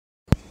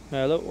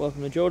Hello,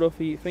 welcome to Joe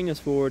Duffy, Finglas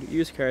Ford,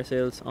 used car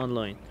sales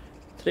online.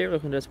 Today we're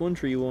looking at this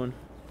 131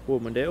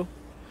 Ford Mondeo,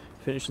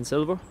 finished in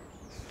silver.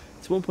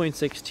 It's 1.6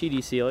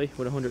 TDCi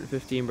with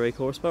 115 brake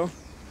horsepower.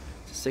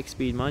 It's a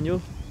 6-speed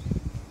manual.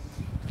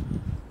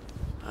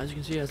 As you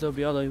can see, it has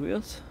lovely alloy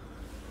wheels.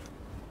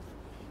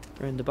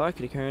 Around the back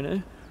of the car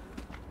now.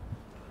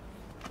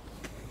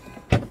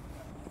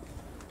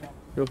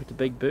 Look at the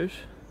big boot.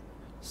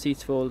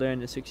 Seats fold down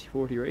to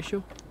 60-40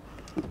 ratio.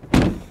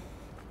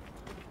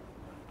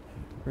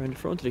 Around the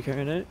front of the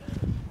car now.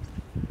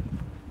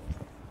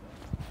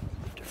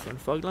 The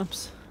front fog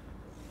lamps.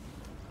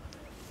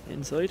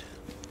 Inside.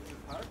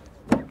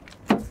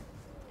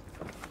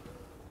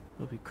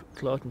 Lovely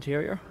cloth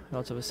interior. We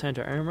also have a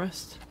centre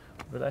armrest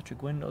with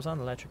electric windows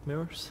and electric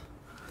mirrors.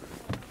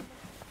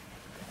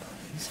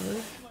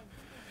 Inside.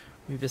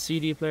 We have the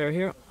CD player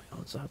here. We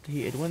also have the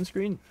heated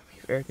windscreen.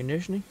 We have air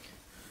conditioning.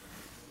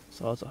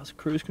 This also has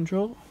cruise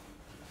control.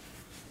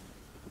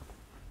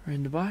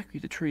 Around the back we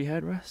have the 3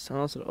 headrests and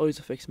also the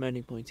ISOFIX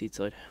mounting points each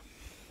side.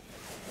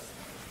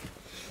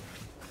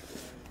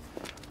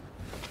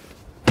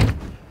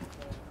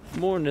 For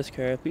more on this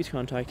car, please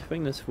contact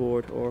Finglas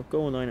Ford or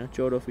go online at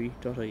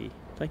joeduffy.ie.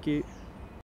 Thank you.